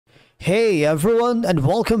Hey everyone, and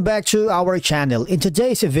welcome back to our channel. In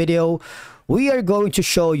today's video, we are going to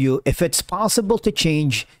show you if it's possible to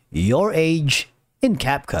change your age in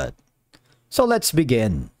CapCut. So let's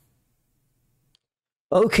begin.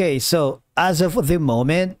 Okay, so as of the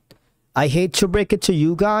moment, I hate to break it to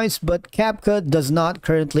you guys, but CapCut does not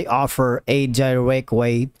currently offer a direct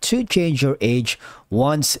way to change your age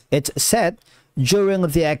once it's set during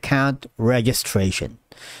the account registration,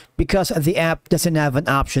 because the app doesn't have an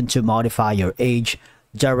option to modify your age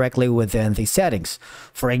directly within the settings.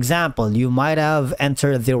 For example, you might have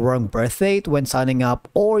entered the wrong birth date when signing up,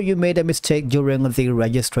 or you made a mistake during the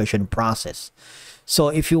registration process. So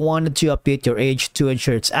if you wanted to update your age to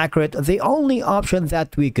ensure it's accurate, the only option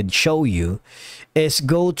that we could show you is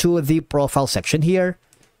go to the profile section here.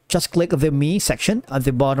 Just click the Me section at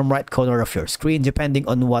the bottom right corner of your screen, depending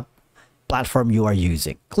on what platform you are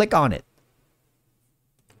using. Click on it.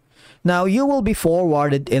 Now you will be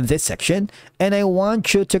forwarded in this section, and I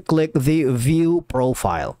want you to click the View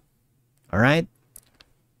Profile. All right.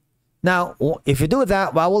 Now, if you do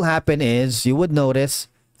that, what will happen is you would notice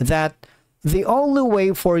that the only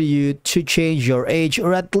way for you to change your age,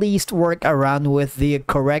 or at least work around with the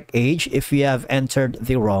correct age if you have entered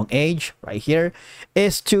the wrong age right here,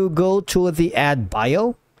 is to go to the Add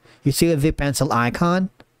Bio. You see the pencil icon.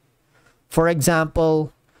 For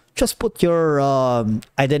example, just put your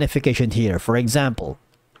identification here. For example,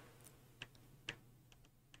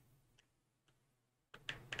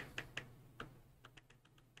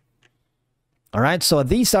 all right, so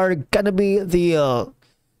these are gonna be the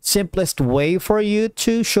simplest way for you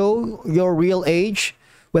to show your real age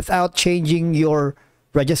without changing your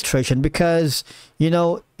registration, because you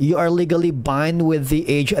know you are legally bound with the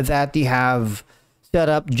age that you have set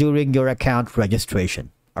up during your account registration.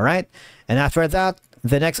 All right, and after that,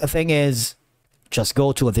 the next thing is just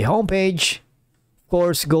go to the home page. Of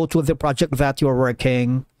course, go to the project that you're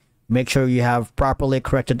working. Make sure you have properly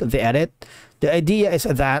corrected the edit. The idea is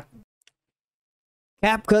that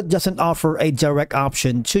CapCut doesn't offer a direct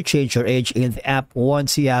option to change your age in the app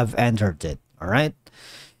once you have entered it. All right.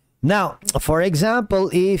 Now, for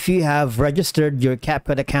example, if you have registered your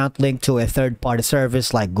CapCut account linked to a third-party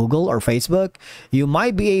service like Google or Facebook, you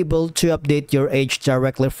might be able to update your age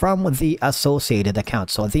directly from the associated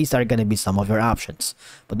account. So these are going to be some of your options.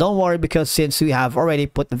 But don't worry, because since we have already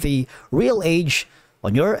put the real age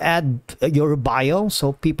on your bio,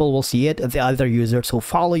 so people will see it. The other users who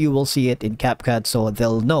follow you will see it in CapCut, so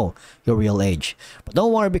they'll know your real age. But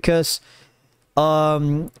don't worry, because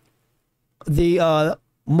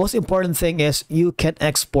most important thing is you can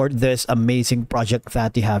export this amazing project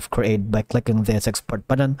that you have created by clicking this export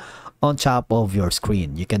button on top of your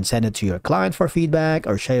screen. You can send it to your client for feedback,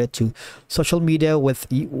 or share it to social media with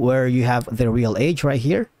where you have the real age right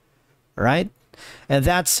here, right? And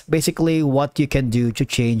that's basically what you can do to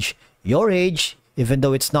change your age, even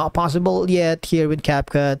though it's not possible yet here with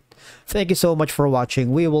CapCut. Thank you so much for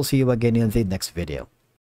watching. We will see you again in the next video.